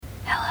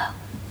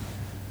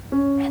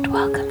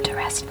welcome to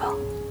Restful,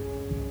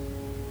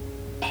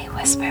 a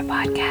whisper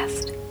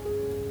podcast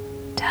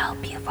to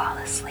help you fall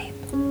asleep.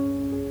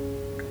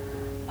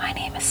 My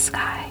name is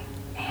Sky,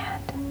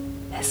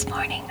 and this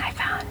morning I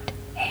found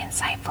an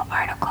insightful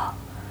article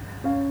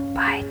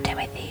by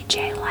Timothy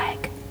J.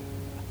 Legg,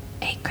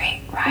 a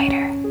great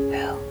writer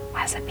who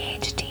has a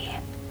PhD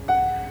in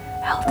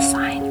health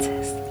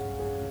sciences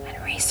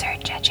and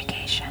research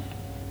education.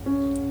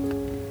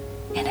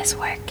 In his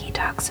work, he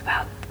talks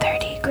about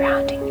 30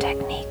 grounding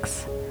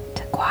techniques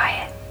to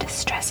quiet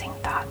distressing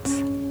thoughts.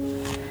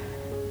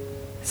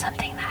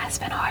 Something that has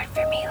been hard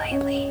for me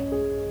lately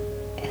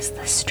is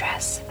the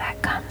stress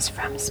that comes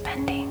from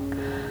spending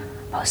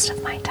most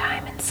of my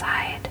time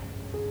inside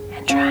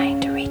and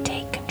trying to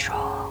retake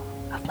control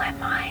of my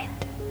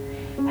mind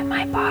and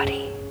my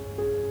body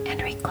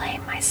and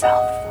reclaim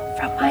myself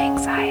from my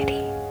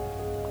anxiety.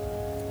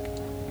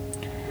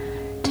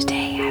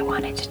 Today I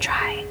wanted to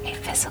try a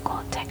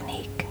physical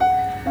technique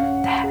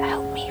that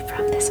helped me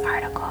from this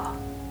article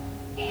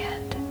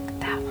and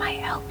that might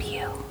help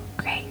you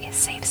create a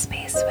safe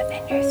space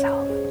within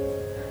yourself.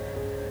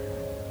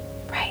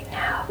 Right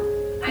now,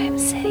 I am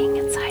sitting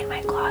inside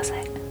my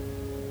closet.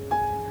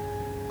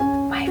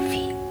 My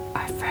feet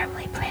are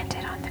firmly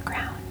planted on the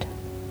ground.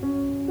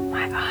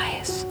 My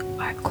eyes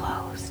are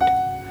closed.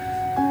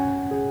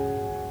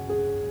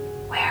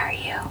 Where are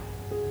you?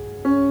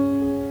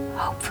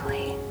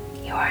 Hopefully,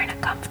 you are in a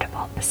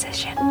comfortable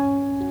position,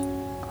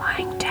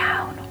 lying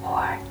down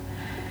or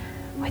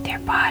with your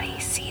body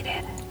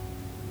seated.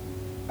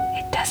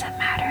 It doesn't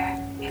matter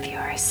if you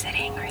are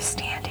sitting or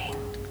standing,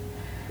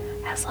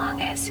 as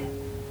long as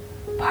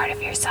part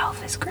of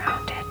yourself is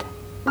grounded.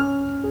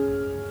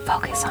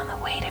 Focus on the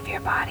weight of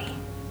your body.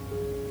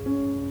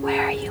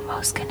 Where are you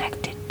most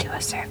connected to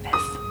a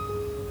surface?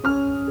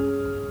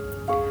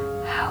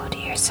 How do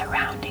your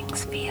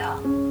surroundings feel?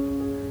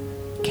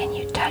 Can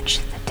you touch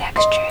the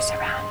textures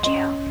around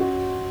you?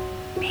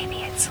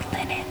 Maybe it's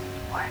linen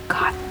or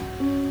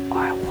cotton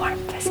or a warm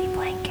fuzzy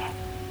blanket.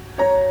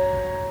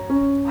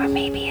 Or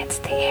maybe it's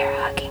the air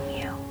hugging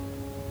you.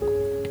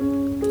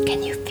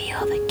 Can you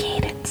feel the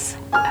cadence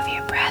of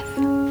your breath?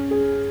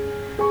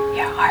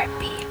 Your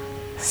heartbeat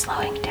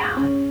slowing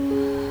down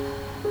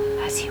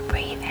as you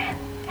breathe in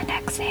and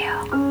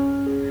exhale.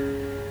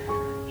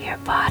 Your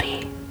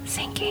body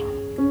sinking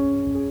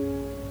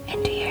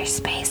into your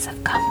space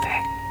of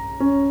comfort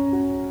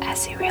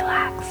as you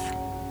relax.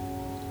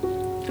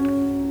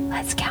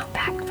 Let's count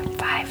back from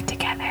 5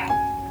 together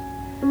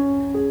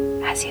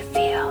as you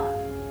feel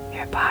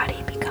your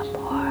body become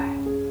more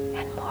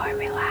and more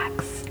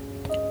relaxed.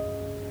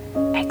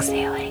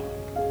 Exhaling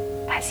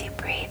as you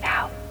breathe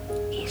out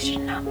each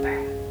number.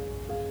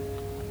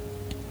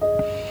 1,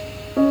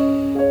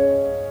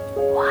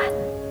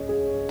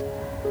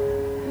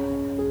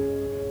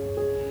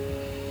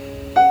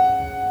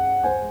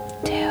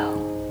 2,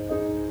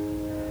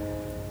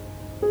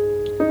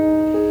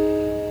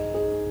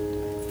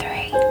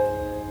 3,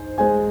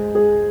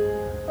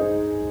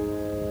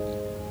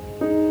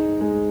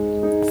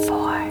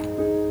 4,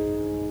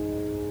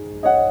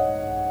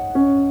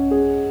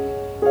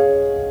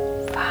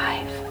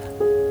 5.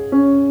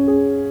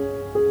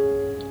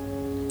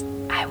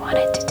 I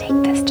wanted to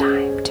take this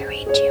time to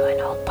read you an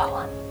old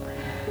poem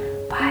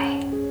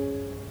by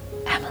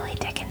Emily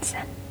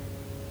Dickinson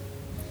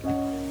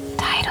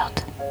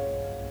titled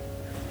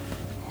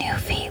New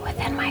Feet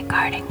Within My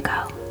Garden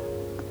Go.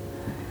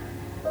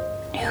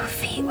 New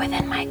feet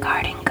within my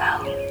garden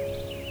go.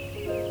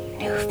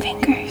 New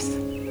fingers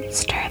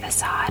stir the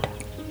sod.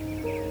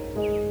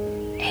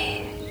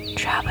 A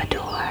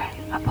troubadour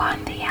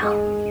upon the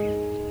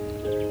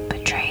elm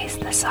betrays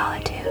the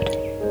solitude.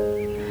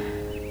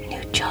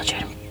 New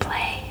children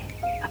play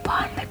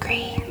upon the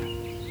green.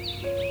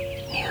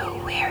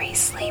 New weary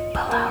sleep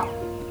below.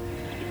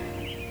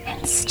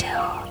 And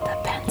still the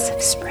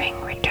pensive spring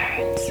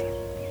returns.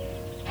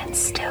 And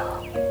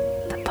still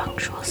the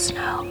punctual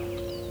snow.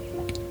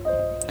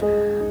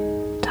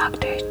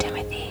 Dr.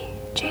 Timothy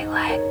J.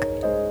 Legg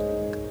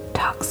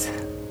talks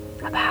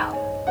about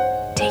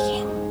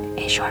taking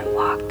a short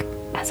walk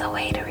as a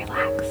way to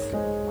relax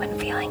when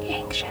feeling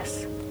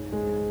anxious.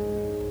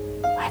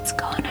 Let's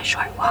go on a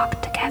short walk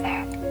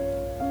together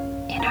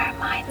in our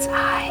mind's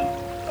eye,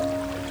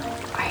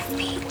 our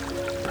feet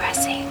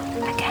pressing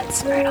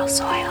against fertile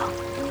soil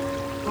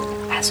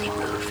as we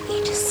move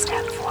each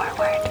step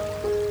forward.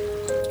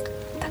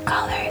 The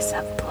colors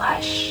of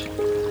blush,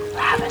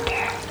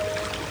 lavender,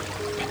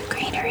 and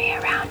greenery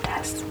around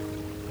us.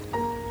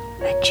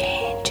 The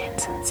change in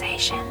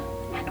sensation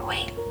and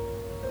weight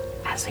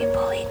as we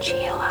pull each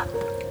heel up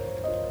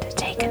to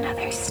take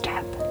another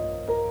step.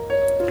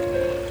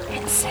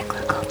 In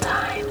cyclical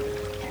time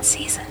and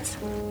seasons,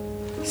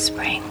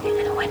 spring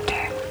and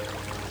winter,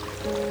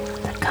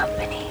 the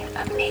company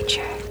of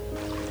nature,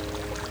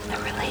 the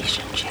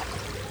relationship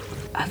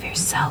of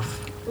yourself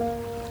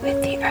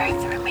with the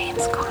earth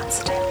remains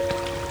constant.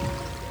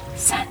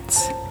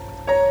 Scents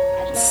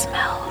and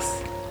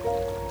smells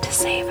to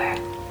savor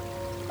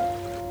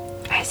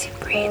as you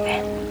breathe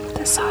in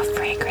the soft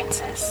fragrance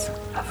fragrances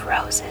of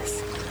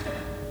roses,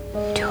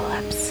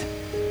 tulips,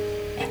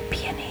 and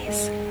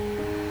peonies.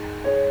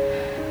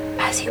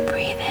 As you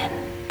breathe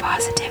in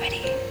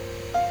positivity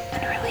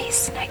and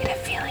release negative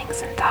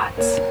feelings and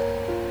thoughts,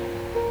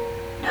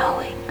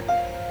 knowing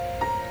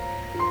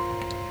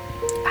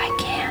I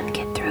can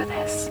get through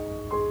this.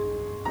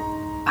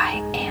 I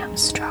am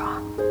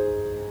strong.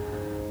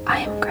 I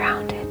am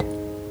grounded.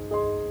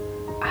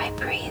 I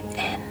breathe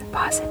in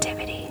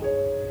positivity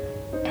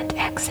and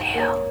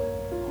exhale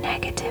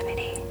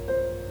negativity.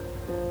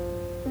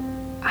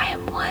 I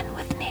am one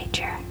with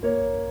nature.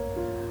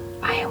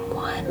 I am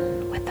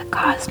one with the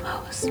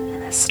cosmos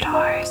and the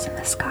stars in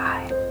the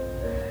sky.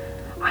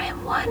 I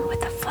am one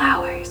with the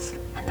flowers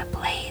and the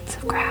blades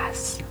of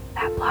grass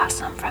that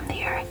blossom from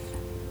the earth.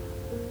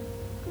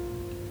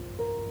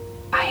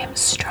 I am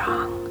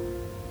strong.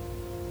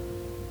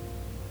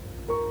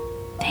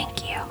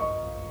 Thank you.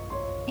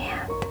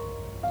 And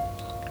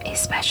a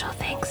special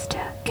thanks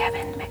to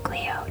Kevin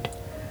MacLeod,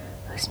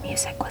 whose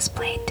music was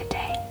played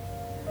today,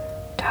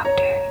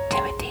 Dr.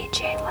 Timothy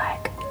J.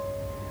 Legg,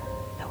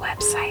 the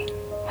website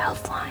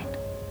Healthline,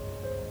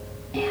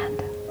 and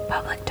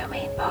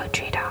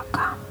publicdomainpoetry.com.